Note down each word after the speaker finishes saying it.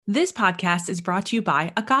This podcast is brought to you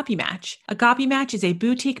by Agape Match. Agape Match is a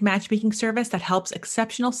boutique matchmaking service that helps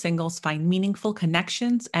exceptional singles find meaningful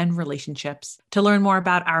connections and relationships. To learn more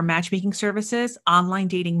about our matchmaking services, online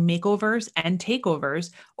dating makeovers and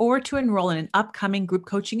takeovers, or to enroll in an upcoming group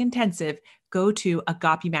coaching intensive, go to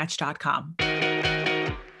agapematch.com.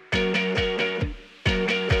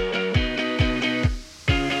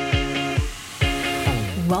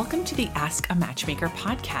 Welcome to the Ask a Matchmaker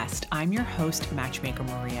podcast. I'm your host, Matchmaker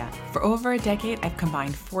Maria. For over a decade, I've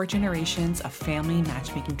combined 4 generations of family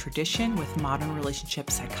matchmaking tradition with modern relationship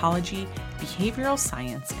psychology, behavioral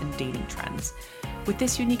science, and dating trends. With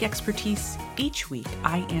this unique expertise, each week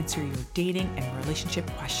I answer your dating and relationship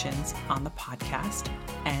questions on the podcast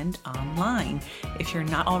and online. If you're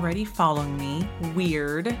not already following me,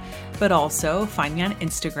 weird, but also find me on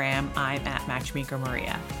Instagram. I'm at Matchmaker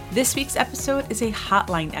Maria. This week's episode is a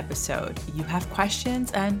hotline episode. You have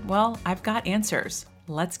questions and, well, I've got answers.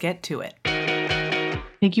 Let's get to it.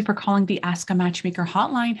 Thank you for calling the Ask a Matchmaker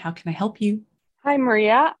hotline. How can I help you? Hi,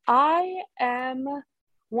 Maria. I am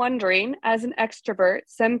wondering, as an extrovert,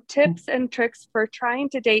 some tips and tricks for trying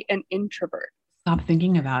to date an introvert. Stop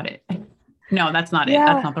thinking about it. No, that's not it.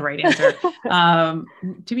 That's not the right answer.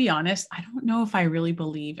 To be honest, I don't know if I really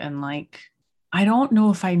believe in I don't know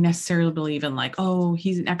if I necessarily believe in oh,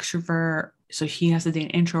 he's an extrovert, so he has to date an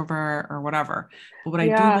introvert or whatever. But what I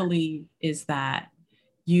do believe is that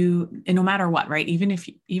and no matter what, right? Even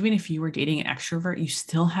if you were dating an extrovert, you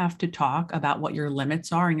still have to talk about what your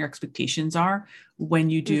limits are and your expectations are when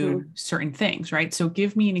you do certain things, right? So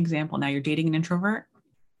give me an example. Now you're dating an introvert?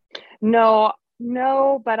 No,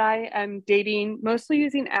 but I am dating mostly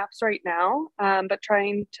using apps right now, but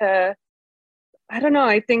trying to, I don't know.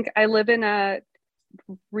 I think I live in a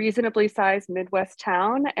reasonably sized Midwest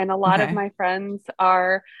town, and a lot of my friends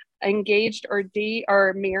are engaged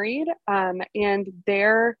or married, and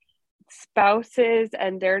their spouses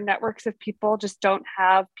and their networks of people just don't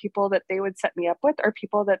have people that they would set me up with, or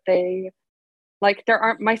people that they like. There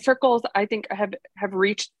aren't, my circles, I think, have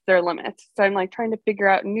reached their limits. So I'm trying to figure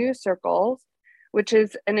out new circles, which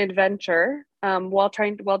is an adventure, while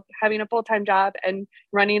having a full-time job and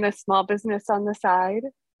running a small business on the side,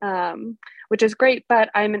 which is great.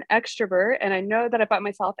 But I'm an extrovert, and I know that about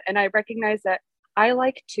myself, and I recognize that I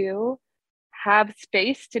like to have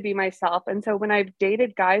space to be myself. And so when I've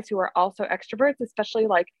dated guys who are also extroverts, especially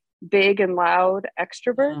big and loud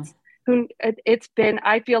extroverts,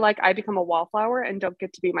 I feel like I become a wallflower and don't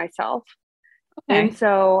get to be myself. Okay. And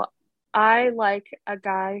so I like a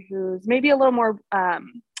guy who's maybe a little more,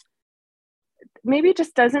 maybe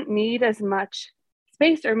just doesn't need as much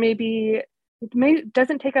space, or maybe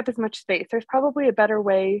doesn't take up as much space. There's probably a better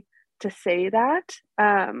way to say that.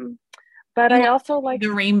 But I also like the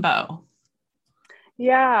rainbow.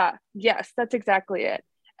 Yeah. Yes, that's exactly it.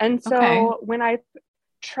 And so when I've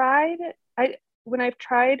tried,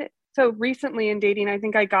 so recently in dating, I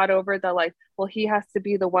think I got over the well, he has to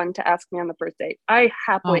be the one to ask me on the first date. I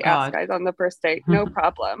happily ask guys on the first date, no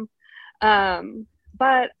problem.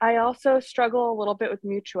 But I also struggle a little bit with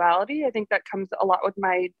mutuality. I think that comes a lot with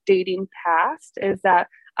my dating past, is that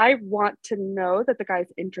I want to know that the guy's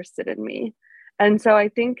interested in me. And so I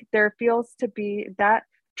think there feels to be that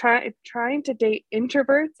trying to date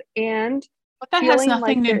introverts, and but that has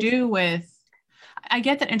nothing to do with, I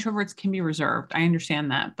get that introverts can be reserved. I understand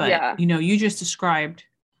that. But you just described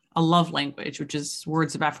a love language, which is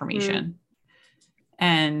words of affirmation.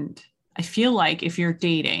 And I feel like if you're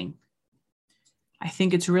dating, I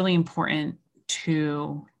think it's really important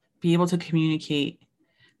to be able to communicate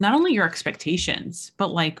not only your expectations,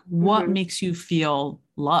 but what makes you feel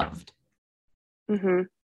loved.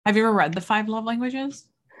 Have you ever read the 5 love languages?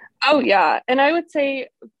 Oh yeah. And I would say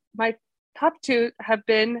my top 2 have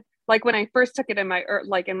been when I first took it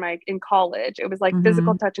in college, it was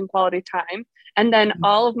physical touch and quality time. And then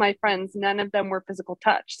all of my friends, none of them were physical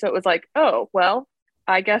touch. So it was oh, well,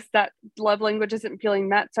 I guess that love language isn't feeling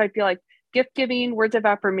met. So I feel like gift giving, words of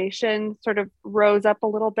affirmation sort of rose up a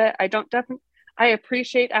little bit. I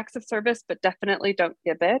appreciate acts of service, but definitely don't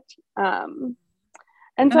give it.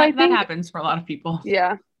 And so I think that happens for a lot of people.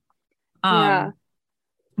 Yeah.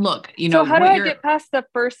 Look, so how do I get past the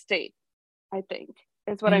first date? I think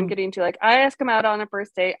is what I'm getting to. I ask them out on a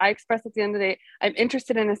first date. I express at the end of the date, I'm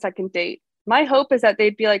interested in a second date. My hope is that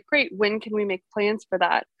they'd be great, when can we make plans for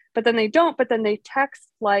that? But then they don't, but then they text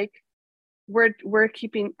we're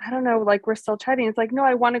keeping, I don't know, we're still chatting. It's no,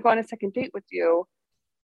 I want to go on a second date with you.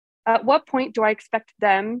 At what point do I expect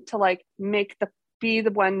them to be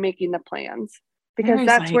the one making the plans? Because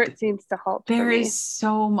that's where it seems to halt. There is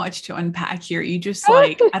so much to unpack here. You just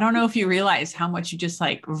I don't know if you realize how much you just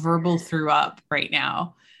verbal threw up right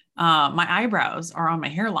now. My eyebrows are on my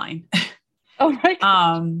hairline. Oh my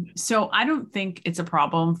God. So I don't think it's a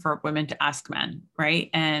problem for women to ask men,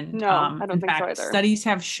 right? And No, I don't in think so fact, either. studies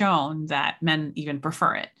have shown that men even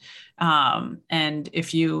prefer it. And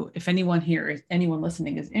if anyone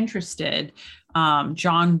listening is interested,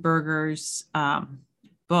 John Berger's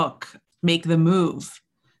book, Make the Move,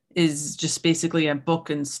 is just basically a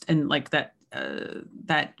book and like that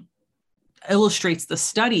illustrates the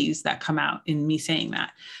studies that come out in me saying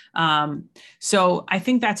that. So I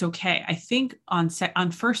think that's okay. I think on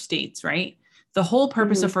first dates, right? The whole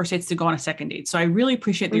purpose of first dates is to go on a second date. So I really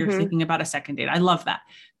appreciate that you're thinking about a second date. I love that.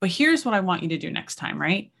 But here's what I want you to do next time,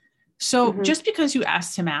 right? So just because you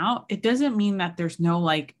asked him out, it doesn't mean that there's no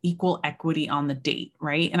like equal equity on the date,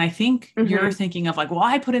 right? And I think you're thinking of like, well,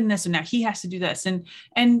 I put in this and now he has to do this. And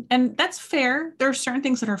that's fair. There are certain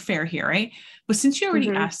things that are fair here, right? But since you already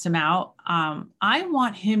asked him out, I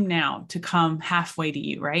want him now to come halfway to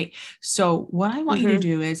you, right? So what I want you to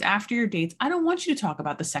do is after your dates, I don't want you to talk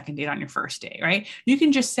about the second date on your first date, right? You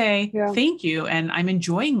can just say, thank you. And I'm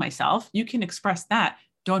enjoying myself. You can express that.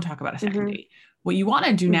 Don't talk about a second date. What you want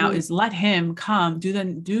to do now is let him come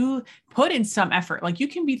put in some effort. Like you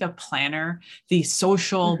can be the planner, the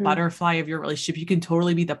social butterfly of your relationship. You can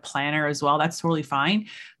totally be the planner as well. That's totally fine.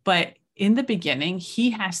 But in the beginning, he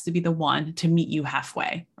has to be the one to meet you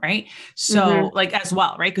halfway. Right. So like as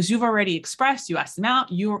well, right. Because you've already expressed, you asked him out,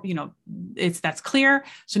 that's clear.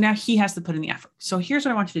 So now he has to put in the effort. So here's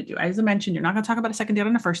what I want you to do. As I mentioned, you're not going to talk about a second date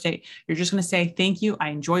on a first date. You're just going to say, thank you. I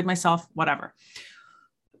enjoyed myself, whatever.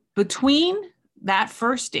 Between that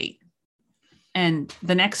first date and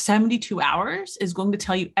the next 72 hours is going to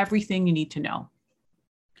tell you everything you need to know.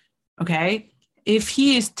 Okay. If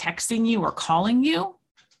he is texting you or calling you,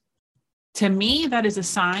 to me, that is a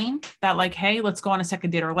sign that like, hey, let's go on a second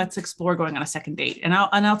date or let's explore going on a second date. And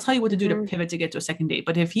I'll tell you what to do to pivot to get to a second date.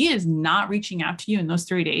 But if he is not reaching out to you in those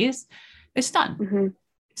 3 days, it's done.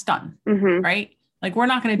 It's done. Right. Like we're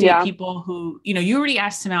not going to date people who, you already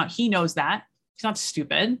asked him out. He knows that. He's not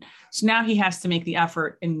stupid. So now he has to make the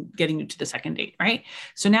effort in getting you to the second date, right?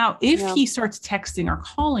 So now if he starts texting or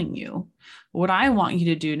calling you, what I want you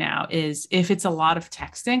to do now is if it's a lot of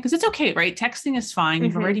texting, because it's okay, right? Texting is fine.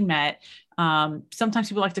 You've already met. Sometimes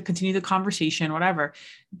people like to continue the conversation, whatever.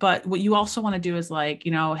 But what you also want to do is like,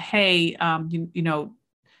 hey,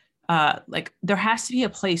 like there has to be a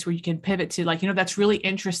place where you can pivot to like, that's really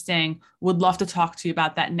interesting. Would love to talk to you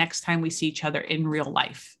about that next time we see each other in real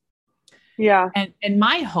life. Yeah. And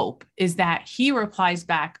my hope is that he replies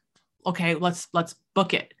back, okay, let's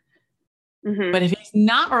book it. But if he's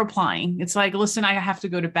not replying, it's like, listen, I have to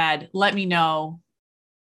go to bed. Let me know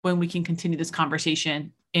when we can continue this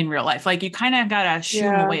conversation in real life. Like you kind of got to shoo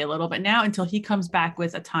him away a little bit now until he comes back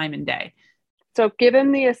with a time and day. So give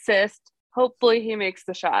him the assist. Hopefully he makes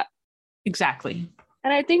the shot. Exactly.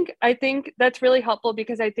 And I think that's really helpful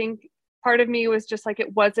because I think part of me was just like,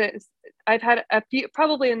 I've had a few,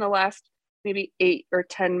 probably in the last maybe 8 or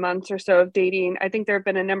 10 months or so of dating. I think there have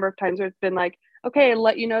been a number of times where it's been like, okay, I'll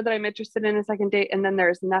let you know that I'm interested in a second date. And then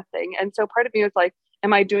there's nothing. And so part of me was like,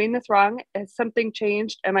 am I doing this wrong? Has something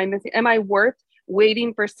changed? Am I worth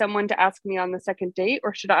waiting for someone to ask me on the second date?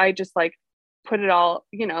 Or should I just like put it all,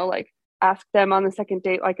 like ask them on the second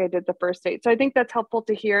date like I did the first date? So I think that's helpful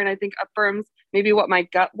to hear. And I think affirms maybe what my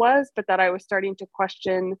gut was, but that I was starting to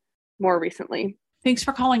question more recently. Thanks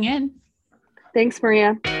for calling in. Thanks,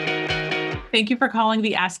 Maria. Thank you for calling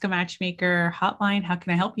the Ask a Matchmaker hotline. How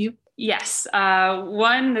can I help you? Yes.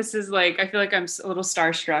 This is like, I feel like I'm a little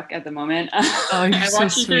starstruck at the moment. Oh, you're I so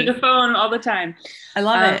watch you sweet. through the phone all the time. I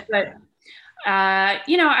love it. But,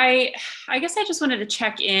 I guess I just wanted to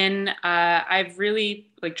check in. I've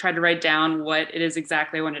really like tried to write down what it is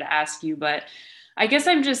exactly I wanted to ask you, but I guess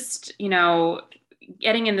I'm just,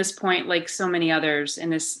 getting in this point, like so many others in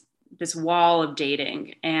this wall of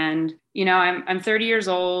dating. And, I'm 30 years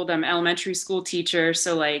old. I'm an elementary school teacher.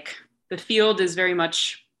 So like the field is very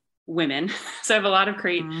much women. So I have a lot of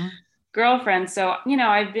great girlfriends. So,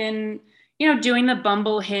 I've been, doing the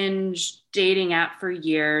Bumble Hinge dating app for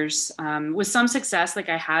years, with some success. Like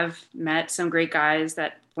I have met some great guys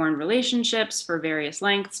that formed relationships for various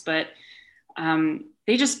lengths, but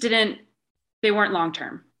they weren't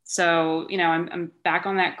long-term. So, I'm back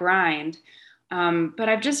on that grind. But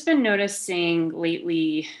I've just been noticing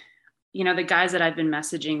lately, the guys that I've been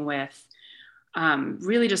messaging with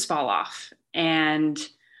really just fall off. And,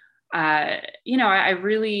 I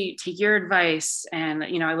really take your advice and,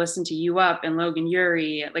 I listen to You Up and Logan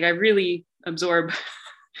Ury. Like I really absorb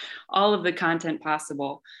all of the content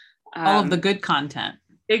possible. All of the good content.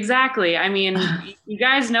 Exactly. I mean, you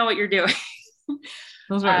guys know what you're doing.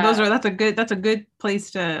 That's a good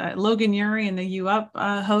place to Logan Ury and the U Up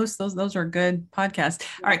host. Those are good podcasts.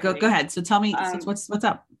 All right, go ahead. So tell me, what's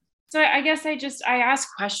up? So I guess I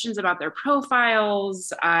ask questions about their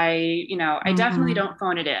profiles. I definitely don't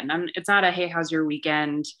phone it in. It's not a, hey, how's your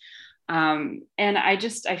weekend? And I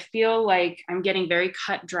feel like I'm getting very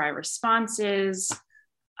cut dry responses.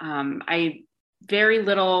 I very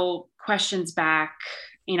little questions back,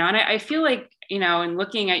 and I feel like, in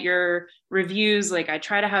looking at your reviews, like I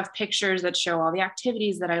try to have pictures that show all the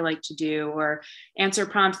activities that I like to do, or answer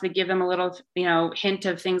prompts that give them a little, hint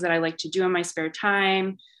of things that I like to do in my spare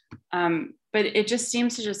time. But it just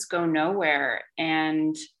seems to just go nowhere.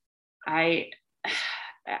 And I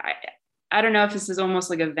don't know if this is almost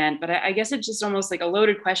like a vent, but I guess it's just almost like a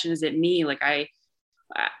loaded question. Is it me? Like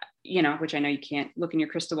which I know you can't look in your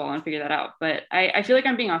crystal ball and figure that out, but I feel like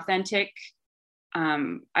I'm being authentic.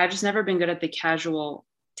 I've just never been good at the casual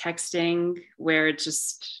texting where it's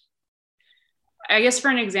just, I guess for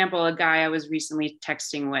an example, a guy I was recently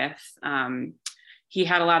texting with, he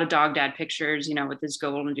had a lot of dog dad pictures, with his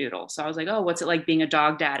golden doodle. So I was like, oh, what's it like being a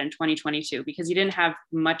dog dad in 2022? Because he didn't have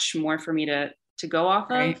much more for me to go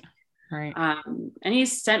off of. Right. And he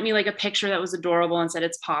sent me like a picture that was adorable and said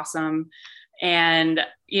it's possum. And,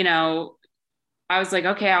 I was like,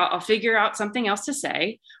 okay, I'll figure out something else to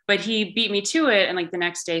say, but he beat me to it. And like the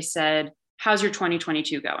next day said, how's your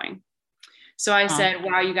 2022 going? So I said,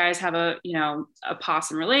 wow, you guys have a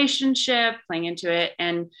possum relationship, playing into it.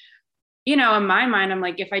 And, in my mind, I'm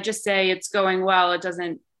like, if I just say it's going well, it just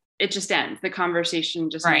ends. The conversation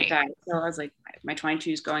just might die. So I was like, my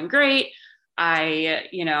 22 is going great. I,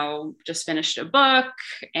 just finished a book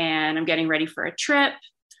and I'm getting ready for a trip.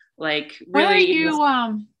 Like, really.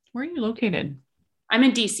 Where are you located? I'm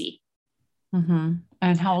in DC. Mm-hmm.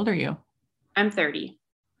 And how old are you? I'm 30.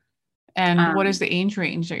 And what is the age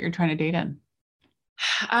range that you're trying to date in?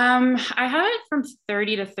 I have it from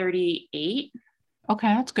 30 to 38.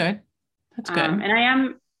 Okay. That's good.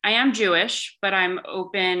 And I am Jewish, but I'm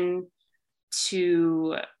open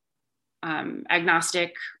to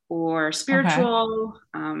agnostic or spiritual.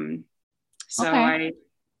 Okay.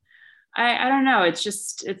 I don't know.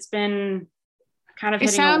 It's been kind of, it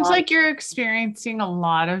sounds like you're experiencing a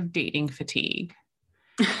lot of dating fatigue.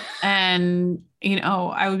 And,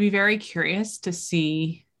 I would be very curious to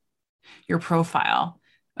see your profile.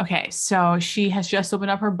 Okay. So she has just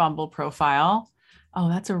opened up her Bumble profile. Oh,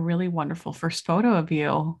 that's a really wonderful first photo of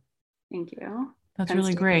you. Thank you. That's Penn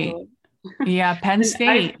really State. Great. Yeah. Penn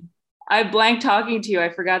State. I blanked talking to you. I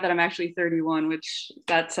forgot that I'm actually 31, which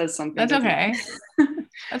that says something. That's okay.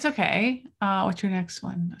 That's okay. What's your next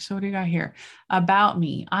one? So what do you got here? About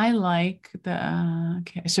me. I like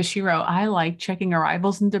okay. So she wrote, I like checking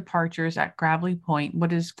arrivals and departures at Gravelly Point.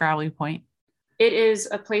 What is Gravelly Point? It is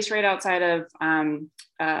a place right outside of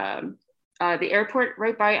the airport,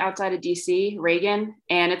 right by outside of DC, Reagan.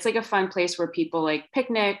 And it's like a fun place where people like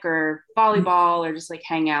picnic or volleyball or just like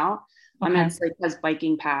hang out. Okay. And it's like has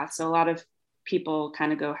biking paths. So a lot of people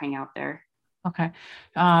kind of go hang out there. Okay.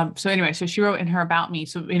 So anyway, so she wrote in her about me.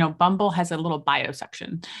 So, Bumble has a little bio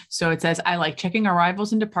section. So it says, I like checking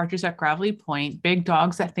arrivals and departures at Gravelly Point, big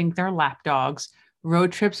dogs that think they're lap dogs,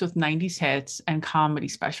 road trips with 90s hits, and comedy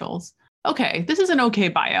specials. Okay. This is an okay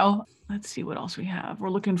bio. Let's see what else we have. We're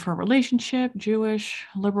looking for a relationship, Jewish,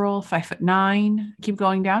 liberal, 5'9". Keep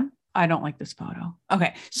going down. I don't like this photo.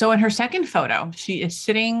 Okay. So in her second photo, she is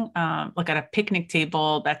sitting like at a picnic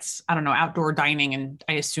table that's, I don't know, outdoor dining in,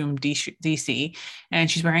 I assume, DC. And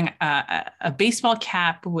she's wearing a baseball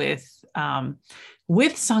cap with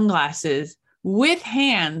sunglasses, with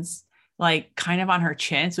hands like kind of on her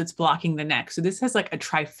chin. So it's blocking the neck. So this has like a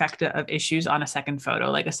trifecta of issues on a second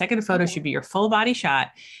photo. Like a second photo should be your full body shot.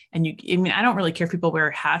 And I don't really care if people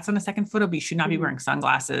wear hats on a second photo, but you should not be wearing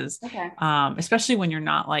sunglasses. Okay. Especially when you're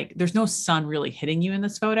not like, there's no sun really hitting you in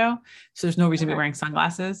this photo. So there's no reason to be wearing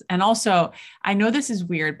sunglasses. And also I know this is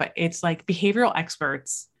weird, but it's like behavioral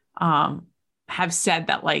experts, have said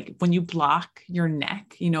that like when you block your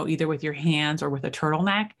neck, either with your hands or with a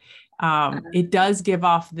turtleneck, it does give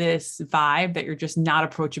off this vibe that you're just not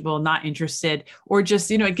approachable, not interested, or just,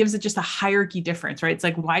 it gives it just a hierarchy difference, right? It's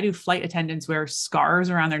like, why do flight attendants wear scars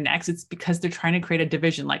around their necks? It's because they're trying to create a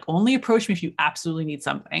division, like only approach me if you absolutely need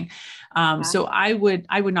something. So I would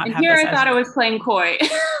not and have here this. I thought I was playing coy.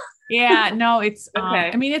 Yeah, no, it's,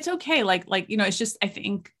 okay. It's okay. Like, it's just,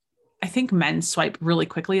 I think men swipe really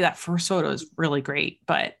quickly. That first photo is really great,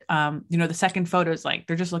 but the second photo is like,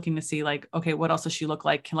 they're just looking to see like, okay, what else does she look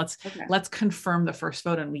like? Let's confirm the first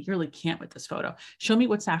photo. And we really can't with this photo. Show me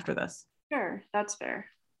what's after this. Sure. That's fair.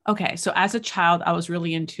 Okay. So as a child, I was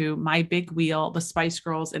really into My Big Wheel, the Spice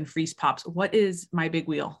Girls, and Freeze Pops. What is My Big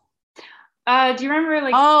Wheel? Do you remember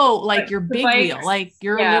like Oh, like your the big wheel. bikes? Like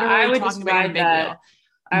you're Yeah, I literally would talking just about your ride big that. wheel.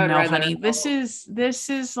 I would No, ride that as honey, well. this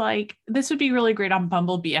is like this would be really great on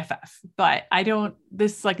Bumble BFF, but I don't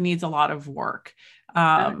this like needs a lot of work.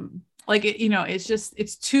 Okay. Like it,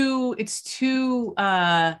 it's too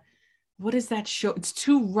what is that show? It's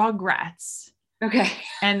too Rugrats Okay.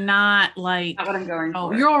 and not like, Not what I'm going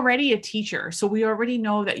for. you're already a teacher. So we already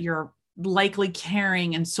know that you're likely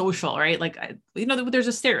caring and social, right? Like, there's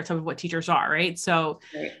a stereotype of what teachers are, right? So,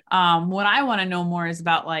 Right. what I want to know more is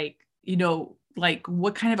about like, like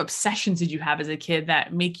what kind of obsessions did you have as a kid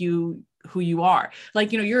that make you who you are?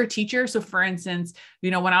 Like, you're a teacher. So for instance,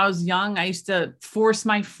 when I was young, I used to force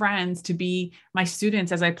my friends to be my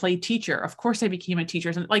students as I played teacher. Of course I became a teacher.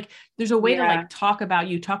 And like, there's a way to like talk about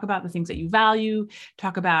the things that you value,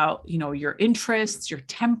 talk about, your interests, your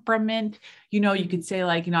temperament. You could say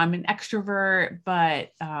like, I'm an extrovert,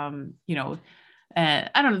 but, I don't know,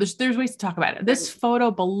 there's ways to talk about it. This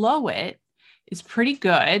photo below it is pretty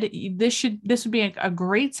good. This would be a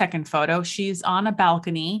great second photo. She's on a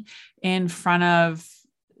balcony in front of.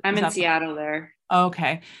 I'm in Seattle there.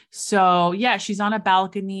 Okay. So yeah, she's on a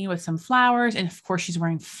balcony with some flowers. And of course she's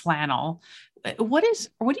wearing flannel. What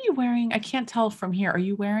are you wearing? I can't tell from here. Are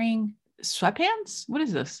you wearing sweatpants? What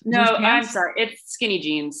is this? No, I'm sorry. It's skinny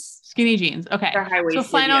jeans. Skinny jeans. Okay. So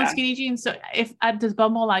flannel and skinny jeans. So if does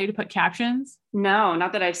Bumble allow you to put captions? No,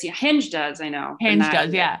 not that I've seen. Hinge does. I know. Hinge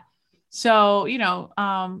does. Yeah. So,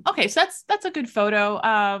 okay, so that's a good photo.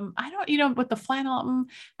 I don't, with the flannel,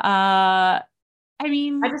 I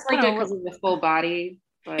mean, I just liked it because of the full body.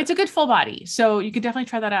 But... It's a good full body. So you could definitely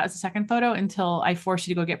try that out as a second photo until I force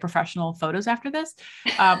you to go get professional photos after this.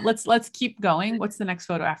 Let's keep going. What's the next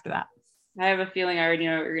photo after that? I have a feeling I already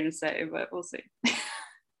know what you're going to say, but we'll see.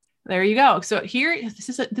 There you go. So here,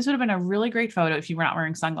 this would have been a really great photo if you were not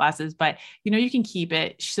wearing sunglasses, but you can keep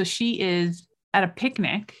it. So she is at a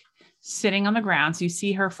picnic, sitting on the ground. So you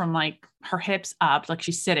see her from like her hips up, like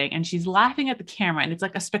she's sitting and she's laughing at the camera. And it's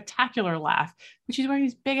like a spectacular laugh, but she's wearing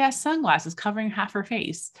these big ass sunglasses covering half her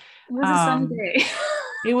face. It was a sunny day.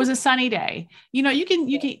 It was a sunny day. You can,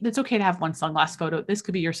 it's okay to have one sunglass photo. This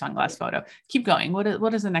could be your sunglass photo. Keep going. What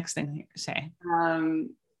does the next thing say? The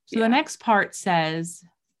next part says,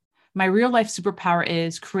 my real life superpower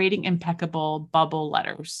is creating impeccable bubble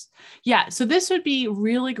letters. Yeah. So this would be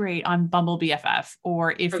really great on Bumble BFF,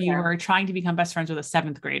 or if you were trying to become best friends with a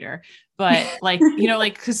 7th grader, but like,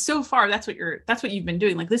 cause so far that's what you've been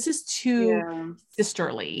doing. Like, this is too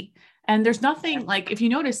sisterly. And there's nothing like, if you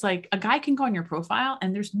notice, like a guy can go on your profile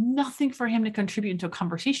and there's nothing for him to contribute into a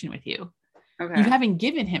conversation with you. Okay. You haven't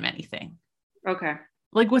given him anything. Okay.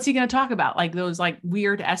 Like, what's he going to talk about? Like those like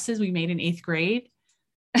weird S's we made in 8th grade.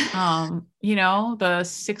 The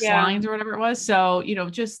 6 lines or whatever it was. So,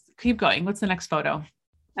 just keep going. What's the next photo?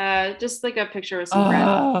 Just like a picture with some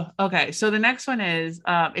friends. Okay. So the next one is,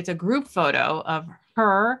 it's a group photo of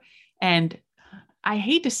her, and I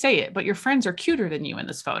hate to say it, but your friends are cuter than you in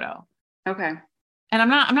this photo. Okay. And I'm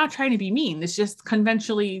not trying to be mean. It's just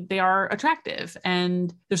conventionally they are attractive.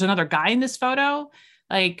 And there's another guy in this photo.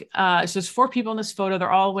 Like, so there's 4 people in this photo. They're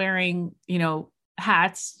all wearing,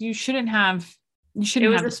 hats. You shouldn't have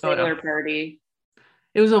this photo. Sailor party.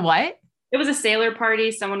 It was a what? It was a sailor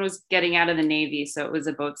party. Someone was getting out of the Navy, so it was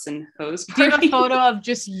a boats and hose party. Do you have a photo of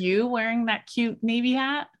just you wearing that cute Navy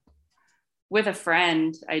hat? With a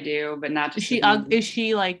friend, I do, but not just. Is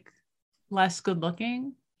she like less good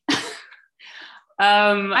looking?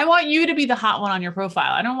 I want you to be the hot one on your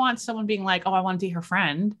profile. I don't want someone being like, "Oh, I want to be her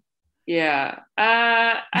friend." Yeah.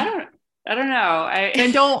 I don't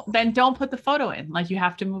know. Then don't put the photo in. Like, you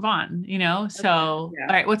have to move on, So, All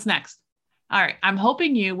right, what's next? All right. I'm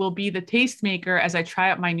hoping you will be the tastemaker as I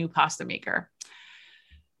try out my new pasta maker.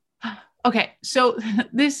 Okay. So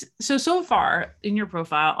so far in your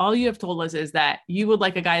profile, all you have told us is that you would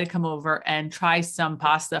like a guy to come over and try some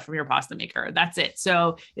pasta from your pasta maker. That's it.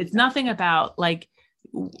 So it's nothing about like,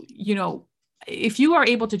 if you are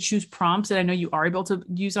able to choose prompts that I know you are able to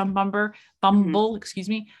use on Bumble, excuse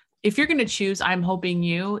me. If you're going to choose, I'm hoping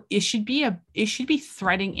it should be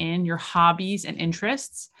threading in your hobbies and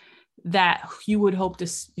interests that you would hope to,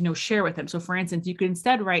 share with him. So for instance, you could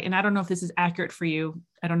instead write, and I don't know if this is accurate for you.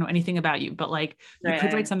 I don't know anything about you, but like you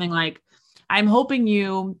could write something like, I'm hoping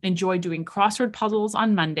you enjoy doing crossword puzzles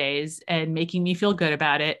on Mondays and making me feel good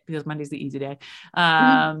about it, because Monday's the easy day.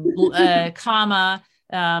 Love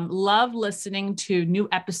listening to new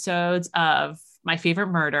episodes of My Favorite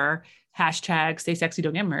Murder. Hashtag stay sexy,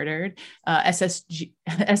 don't get murdered, SSDGM.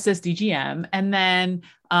 And then,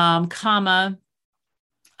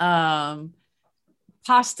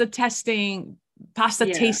 pasta testing,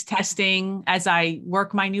 pasta taste testing as I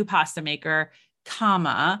work my new pasta maker,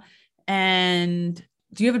 comma. And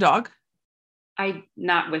do you have a dog?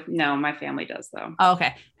 No, my family does though. Oh,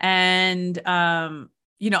 okay. And, and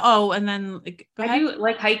then like, I do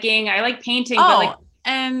like hiking. I like painting,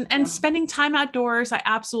 and spending time outdoors. I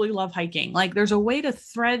absolutely love hiking. Like there's a way to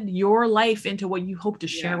thread your life into what you hope to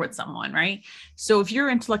share with someone. Right. So if you're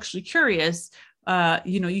intellectually curious,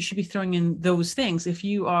 you should be throwing in those things. If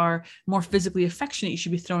you are more physically affectionate, you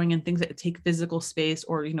should be throwing in things that take physical space,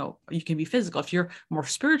 or, you can be physical. If you're more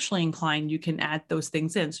spiritually inclined, you can add those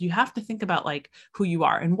things in. So you have to think about like who you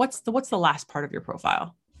are and what's the last part of your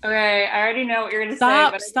profile. Okay. I already know what you're going to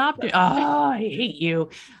say. Stop. Oh, I hate you.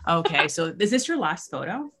 Okay. So is this your last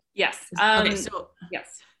photo? Yes. Okay. So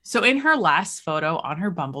yes. So in her last photo on her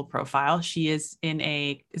Bumble profile, she is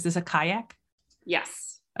is this a kayak? Yes.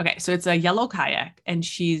 Okay, so it's a yellow kayak and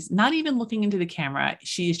she's not even looking into the camera.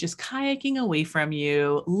 She's just kayaking away from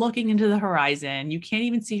you, looking into the horizon. You can't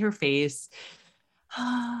even see her face.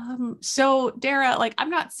 So Dara, like, I'm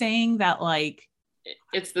not saying that like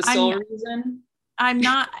it's the sole reason.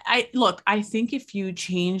 I think if you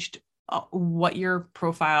changed what your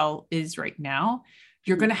profile is right now,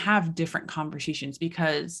 you're going to have different conversations,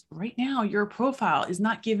 because right now your profile is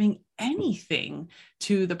not giving anything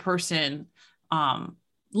to the person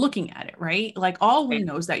looking at it, right? Like all we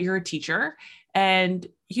know is that you're a teacher, and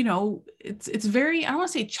it's very, I don't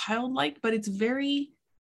want to say childlike, but it's very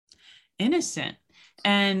innocent.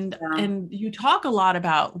 And you talk a lot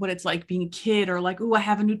about what it's like being a kid, or like, oh, I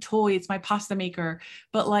have a new toy, it's my pasta maker.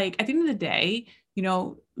 But like at the end of the day,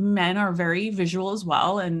 men are very visual as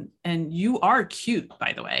well. And you are cute,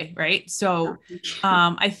 by the way. Right. So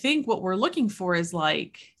I think what we're looking for is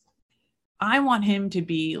like, I want him to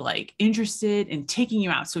be like interested in taking you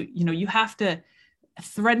out. So, you have to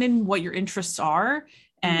thread in what your interests are,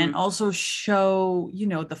 and also show,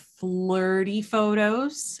 the flirty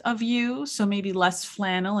photos of you. So maybe less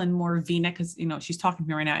flannel and more V-neck, because, she's talking to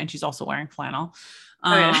me right now and she's also wearing flannel.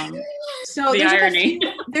 So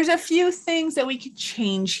there's a few things that we could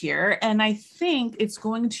change here. And I think it's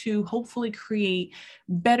going to hopefully create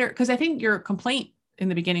better, because I think your complaint in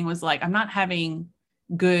the beginning was like, I'm not having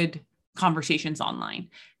good conversations online.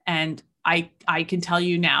 And I can tell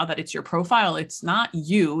you now that it's your profile. It's not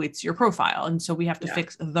you, it's your profile. And so we have to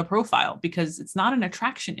fix the profile, because it's not an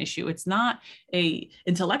attraction issue. It's not a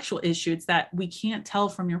intellectual issue. It's that we can't tell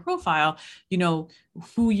from your profile,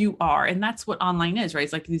 who you are. And that's what online is, right?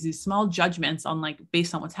 It's like these small judgments on like,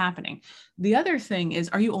 based on what's happening. The other thing is,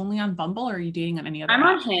 are you only on Bumble, or are you dating on any other app?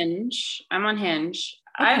 I'm on Hinge.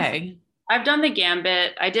 Okay. I've done the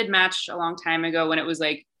gambit. I did Match a long time ago when it was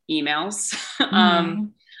like emails.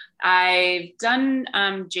 I've done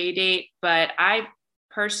JDate, but I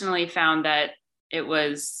personally found that it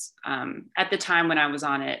was at the time when I was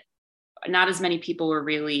on it, not as many people were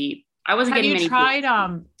really. I wasn't getting many. Have you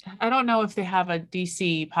tried? I don't know if they have a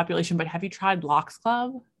DC population, but have you tried Locks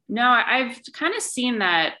Club? No, I've kind of seen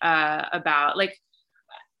that about like,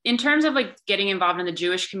 in terms of like getting involved in the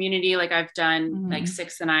Jewish community. Like I've done like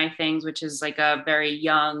Six and I things, which is like a very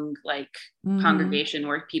young like congregation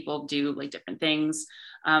where people do like different things.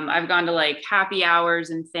 I've gone to like happy hours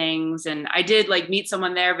and things, and I did like meet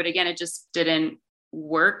someone there, but again, it just didn't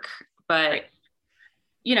work. But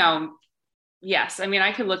yes, I mean,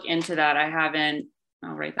 I could look into that. I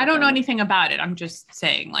don't know anything about it. I'm just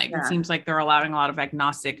saying, like, it seems like they're allowing a lot of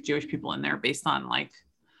agnostic Jewish people in there based on like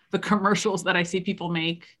the commercials that I see people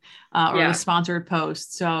make or the sponsored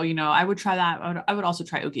posts. So, I would try that. I would also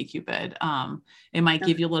try OkCupid. It might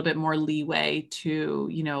give you a little bit more leeway to,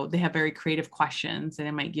 they have very creative questions, and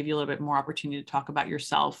it might give you a little bit more opportunity to talk about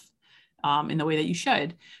yourself in the way that you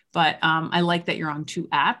should. But I like that you're on 2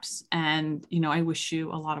 apps, and, I wish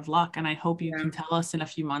you a lot of luck, and I hope you can tell us in a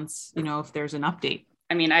few months, if there's an update.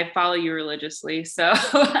 I mean, I follow you religiously, so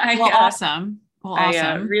awesome.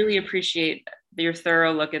 I really appreciate your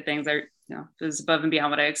thorough look at things. It was above and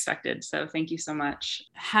beyond what I expected. So thank you so much.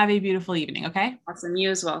 Have a beautiful evening. Okay. Awesome. You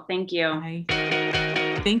as well. Thank you.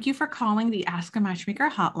 Bye. Thank you for calling the Ask a Matchmaker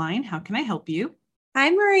hotline. How can I help you?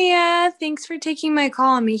 Hi, Maria. Thanks for taking my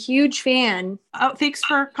call. I'm a huge fan. Oh, thanks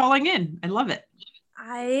for calling in. I love it.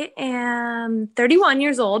 I am 31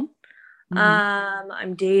 years old.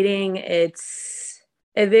 I'm dating. It's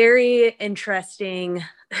a very interesting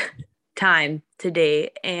time to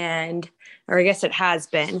date, or I guess it has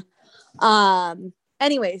been.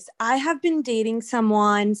 Anyways, I have been dating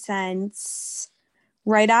someone since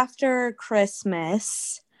right after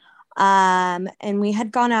Christmas. And we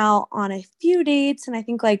had gone out on a few dates, and I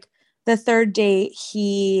think like the third date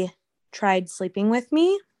he tried sleeping with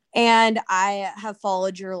me. And I have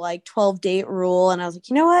followed your like 12 date rule. And I was like,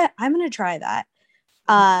 you know what? I'm going to try that.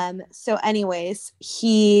 So anyways,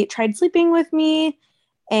 he tried sleeping with me.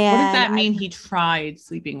 And what does that mean? He tried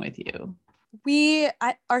sleeping with you?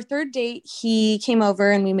 Our third date, he came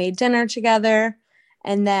over and we made dinner together.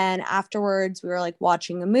 And then afterwards we were like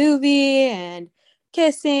watching a movie and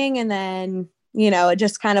kissing. And then, it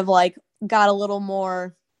just kind of like got a little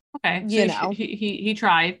more, okay. So he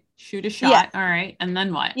tried shoot a shot. Yeah. All right. And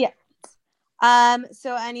then what? Yeah.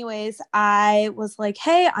 So anyways, I was like,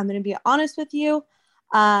 hey, I'm going to be honest with you.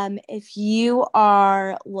 If you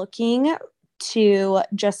are looking to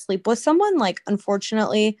just sleep with someone, like,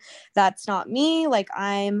 unfortunately, that's not me. Like,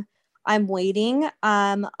 I'm waiting,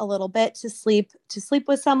 a little bit to sleep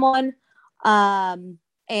with someone. And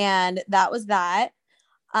that was that.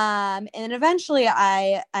 And eventually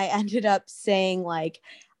I ended up saying, like,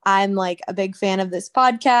 I'm like a big fan of this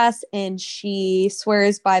podcast and she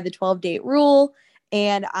swears by the 12 date rule.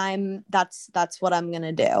 And that's what I'm going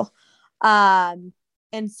to do. And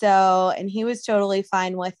he was totally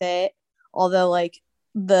fine with it. Although like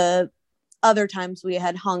the other times we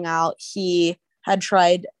had hung out, he had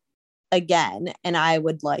tried again and I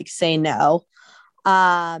would like say no.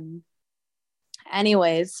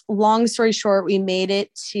 Anyways, long story short, we made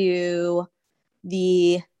it to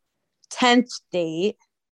the 10th date.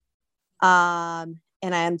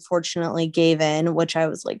 And I unfortunately gave in, which I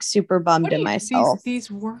was like super bummed in myself.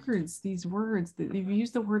 These words, you've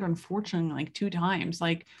used the word unfortunately like 2 times.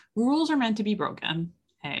 Like, rules are meant to be broken.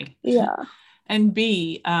 A. Yeah. And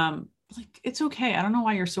B, like, it's okay. I don't know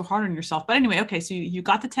why you're so hard on yourself. But anyway, okay, so you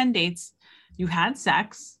got the 10 dates, you had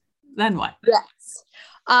sex, then what? Yes.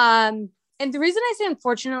 And the reason I say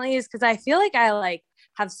unfortunately is because I feel like I like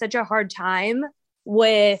have such a hard time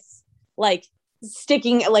with like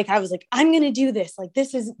sticking, like I was like, I'm gonna do this, like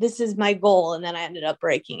this is my goal, and then I ended up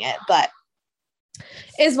breaking it, but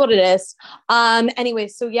is what it is. Anyway,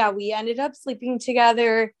 so yeah, we ended up sleeping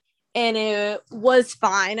together and it was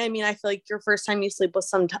fine. I mean, I feel like your first time you sleep with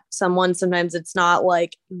someone, sometimes it's not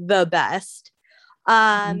like the best.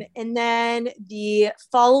 And then the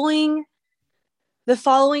following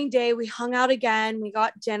day we hung out again, we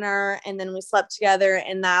got dinner, and then we slept together,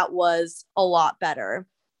 and that was a lot better.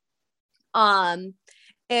 And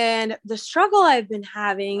the struggle I've been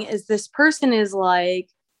having is this person is like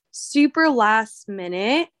super last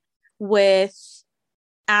minute with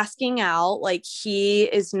asking out. Like, he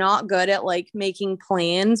is not good at like making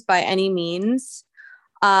plans by any means.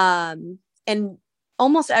 And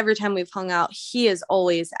almost every time we've hung out, he has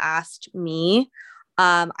always asked me.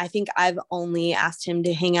 I think I've only asked him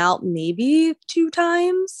to hang out maybe 2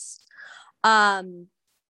 times. But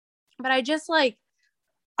I just like,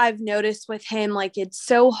 I've noticed with him, like, it's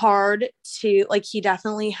so hard to, like, he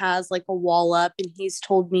definitely has like a wall up, and he's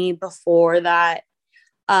told me before that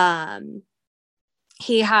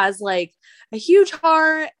he has like a huge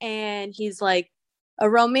heart and he's like a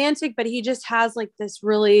romantic, but he just has like this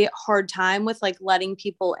really hard time with like letting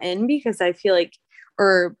people in, because I feel like,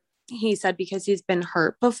 or he said because he's been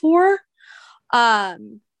hurt before.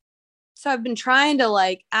 So I've been trying to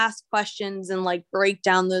like ask questions and like break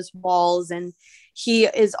down those walls. And he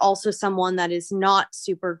is also someone that is not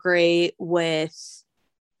super great with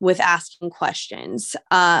asking questions.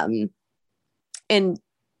 And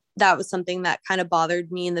that was something that kind of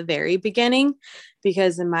bothered me in the very beginning,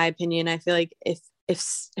 because in my opinion, I feel like if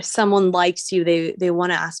someone likes you, they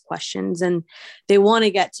want to ask questions and they want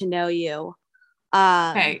to get to know you.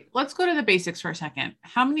 Okay, let's go to the basics for a second.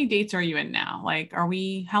 How many dates are you in now? Like,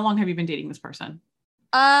 how long have you been dating this person?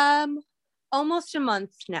 Almost a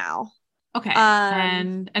month now. Okay.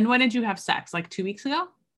 And when did you have sex? Like 2 weeks ago?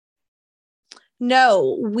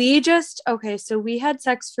 No, so we had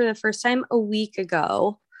sex for the first time a week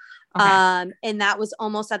ago. Okay. And that was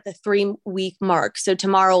almost at the 3-week mark. So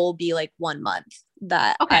tomorrow will be like 1 month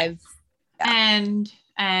that okay.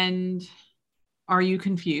 And are you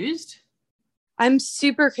confused? I'm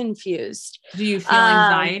super confused. Do you feel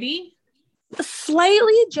anxiety?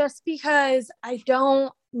 Slightly, just because I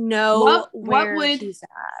don't know where he's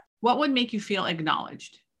at. What would make you feel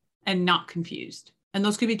acknowledged and not confused? And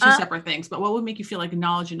those could be 2 separate things, but what would make you feel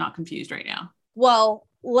acknowledged and not confused right now? Well,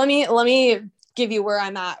 let me give you where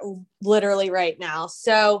I'm at literally right now.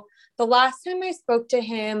 So the last time I spoke to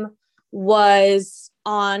him was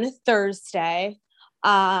on Thursday.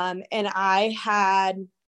 And I had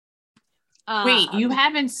wait, you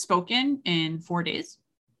haven't spoken in 4 days?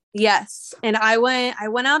 Yes. And I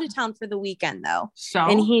went out of town for the weekend though. So,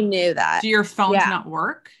 and he knew that. Do your phones not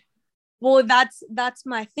work? Well, that's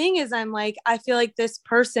my thing, is I'm like, I feel like this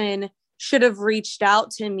person should have reached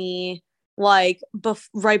out to me like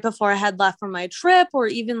right before I had left for my trip, or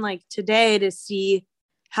even like today to see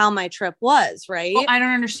how my trip was, right? Well, I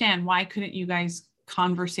don't understand. Why couldn't you guys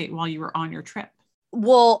conversate while you were on your trip?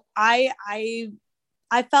 Well, I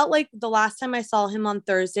felt like the last time I saw him on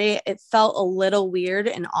Thursday, it felt a little weird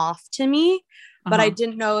and off to me, but I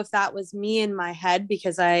didn't know if that was me in my head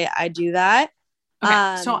because I do that.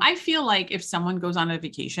 Okay. So I feel like if someone goes on a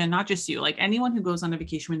vacation, not just you, like anyone who goes on a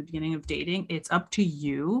vacation in the beginning of dating, it's up to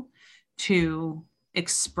you to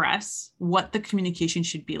express what the communication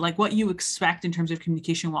should be, like what you expect in terms of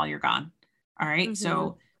communication while you're gone. All right.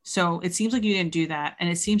 So it seems like you didn't do that. And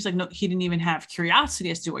it seems like he didn't even have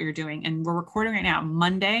curiosity as to what you're doing. And we're recording right now,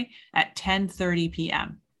 Monday at 10:30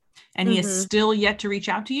 p.m. And he has still yet to reach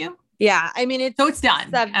out to you. Yeah. I mean, it's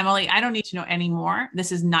done. Emily, I don't need to know anymore.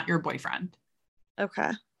 This is not your boyfriend.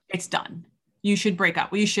 Okay. It's done. You should break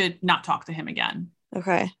up. You should not talk to him again.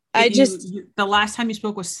 Okay. The last time you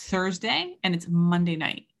spoke was Thursday and it's Monday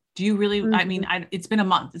night. Do you really, I mean, it's been a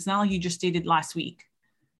month. It's not like you just dated last week.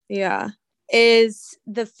 Yeah. Is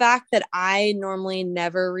the fact that I normally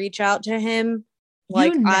never reach out to him.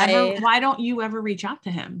 Like why don't you ever reach out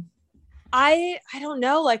to him? I don't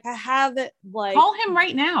know. Like I have like call him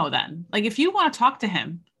right now then. Like if you want to talk to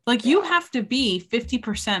him, like you have to be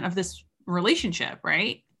 50% of this relationship,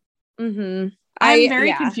 right? I'm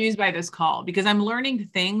very confused by this call because I'm learning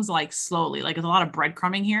things like slowly, like there's a lot of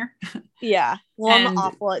breadcrumbing here. Yeah. Well, I'm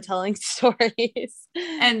awful at telling stories.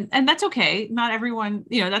 And that's okay. Not everyone,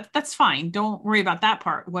 that's fine. Don't worry about that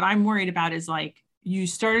part. What I'm worried about is like you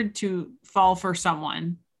started to fall for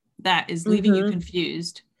someone that is leaving you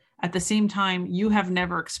confused. At the same time, you have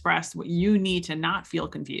never expressed what you need to not feel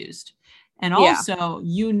confused. And also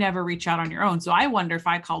you never reach out on your own. So I wonder if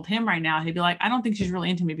I called him right now, he'd be like, I don't think she's really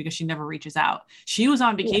into me because she never reaches out. She was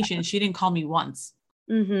on vacation and she didn't call me once.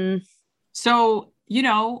 So,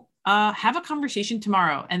 have a conversation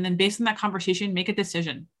tomorrow. And then based on that conversation, make a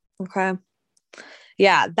decision. Okay.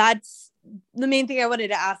 Yeah. That's the main thing I wanted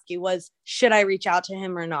to ask you was, should I reach out to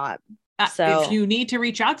him or not? So if you need to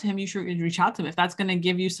reach out to him, you should reach out to him. If that's going to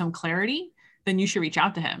give you some clarity, then you should reach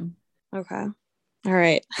out to him. Okay. All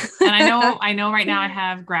right. And I know right now I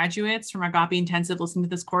have graduates from Agape Intensive listening to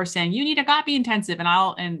this course saying, you need Agape Intensive.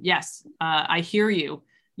 And yes, I hear you.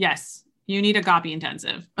 Yes, you need Agape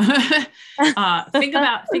Intensive. Think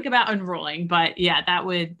about enrolling, but yeah, that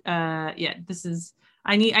would, I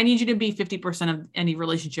need you to be 50% of any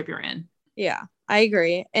relationship you're in. Yeah, I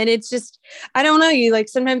agree. And it's just, I don't know, you like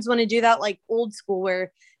sometimes want to do that like old school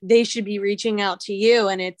where they should be reaching out to you.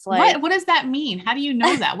 And it's like, what does that mean? How do you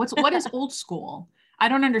know that? What is old school? I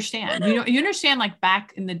don't understand. You understand like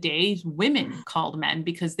back in the days, women called men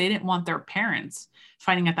because they didn't want their parents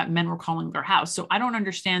finding out that men were calling their house. So I don't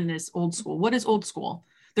understand this old school. What is old school?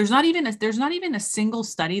 There's not even a single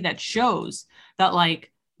study that shows that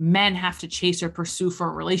like men have to chase or pursue for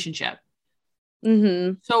a relationship.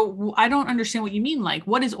 So I don't understand what you mean. Like,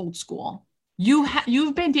 what is old school?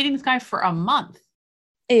 You've been dating this guy for a month.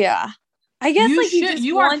 Yeah. I guess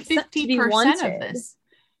you are 50% of this.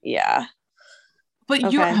 Yeah. But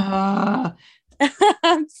okay. you're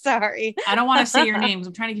I'm sorry. I don't want to say your names.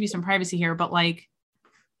 I'm trying to give you some privacy here, but like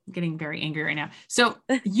I'm getting very angry right now. So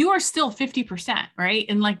you are still 50%, right?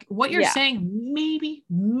 And like what you're saying,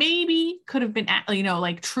 maybe could have been,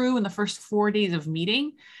 like true in the first 4 days of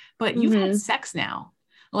meeting, but you've had sex now.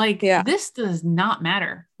 Like this does not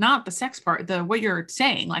matter. Not the sex part, what you're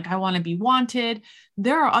saying, like, I want to be wanted.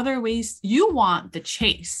 There are other ways. You want the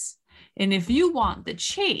chase. And if you want the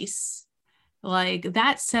chase, like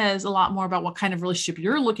that says a lot more about what kind of relationship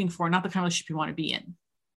you're looking for, not the kind of relationship you want to be in.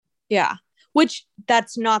 Yeah. Which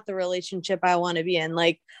that's not the relationship I want to be in.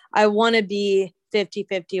 Like I want to be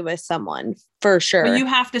 50-50 with someone for sure. But you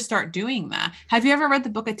have to start doing that. Have you ever read the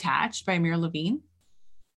book Attached by Amir Levine?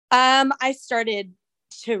 I started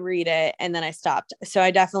to read it and then I stopped. So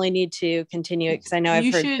I definitely need to continue it because I know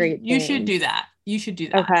I've heard great things. You should do that.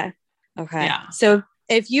 Okay. Yeah. So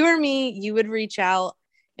if you were me, you would reach out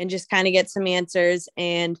and just kind of get some answers.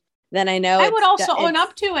 And then I know I would also own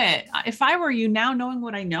up to it. If I were you now knowing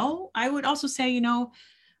what I know, I would also say,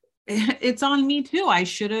 it's on me too. I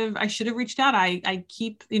should have reached out. I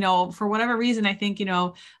keep, for whatever reason, I think,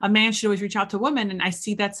 a man should always reach out to women. And I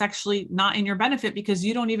see that's actually not in your benefit because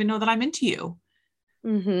you don't even know that I'm into you.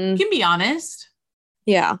 You can be honest.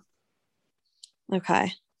 Yeah.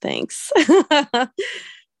 Okay. Thanks.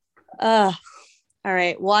 All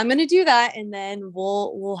right. Well, I'm going to do that and then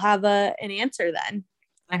we'll have an answer then.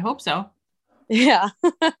 I hope so. Yeah.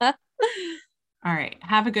 All right.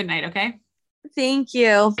 Have a good night. Okay. Thank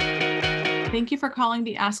you. Thank you for calling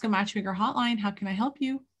the Ask a Matchmaker hotline. How can I help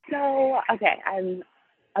you? So, okay, I'm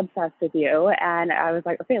obsessed with you. And I was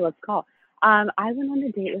like, okay, let's call. I went on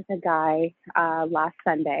a date with a guy last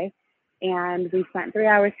Sunday, and we spent 3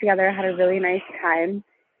 hours together, had a really nice time.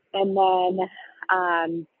 And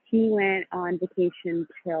then he went on vacation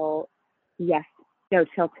till today.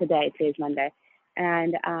 Today's Monday.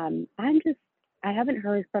 And I haven't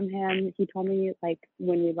heard from him. He told me, like,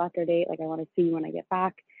 when we left our date, like, I want to see you when I get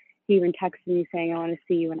back. He even texted me saying, I want to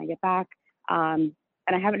see you when I get back. And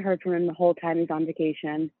I haven't heard from him the whole time he's on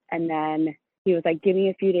vacation. And then he was like, give me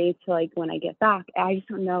a few days to, like, when I get back. I just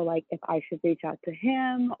don't know, like, if I should reach out to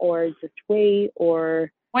him or just wait,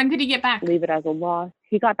 or When did he get back? leave it as a loss.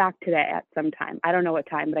 He got back today at some time. I don't know what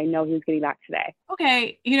time, but I know he was getting back today.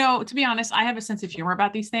 Okay. To be honest, I have a sense of humor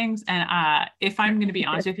about these things. And if I'm going to be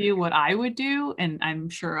honest with you, what I would do, and I'm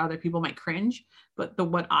sure other people might cringe, but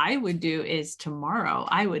what I would do is tomorrow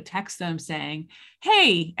I would text them saying,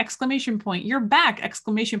 hey, ! You're back! I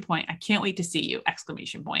can't wait to see you!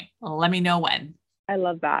 Let me know when. I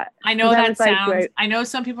love that. I know that sounds, I know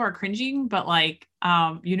some people are cringing, but like,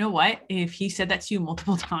 you know what? If he said that to you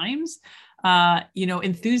multiple times,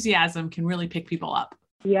 enthusiasm can really pick people up.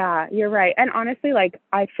 Yeah, you're right. And honestly, like,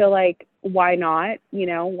 I feel like, why not?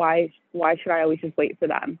 Why should I always just wait for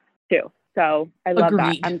them too? So I love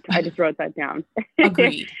Agreed. that. I just wrote that down.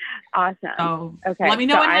 Agreed. Awesome. So okay. Let me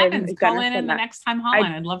know so what happens. Call in the that. next time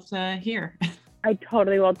hotline. I'd love to hear. I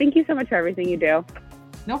totally will. Thank you so much for everything you do.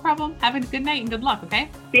 No problem. Have a good night and good luck. Okay.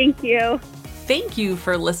 Thank you. Thank you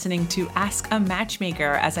for listening to Ask a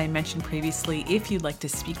Matchmaker. As I mentioned previously, if you'd like to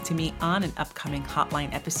speak to me on an upcoming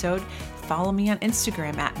hotline episode, follow me on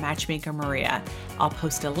Instagram at Matchmaker Maria. I'll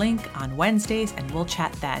post a link on Wednesdays and we'll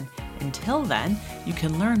chat then. Until then, you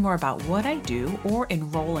can learn more about what I do or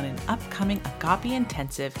enroll in an upcoming Agape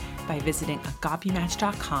Intensive by visiting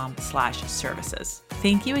agapematch.com/services.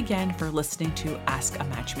 Thank you again for listening to Ask a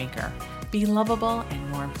Matchmaker. Be lovable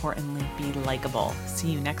and, more importantly, be likable. See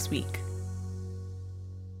you next week.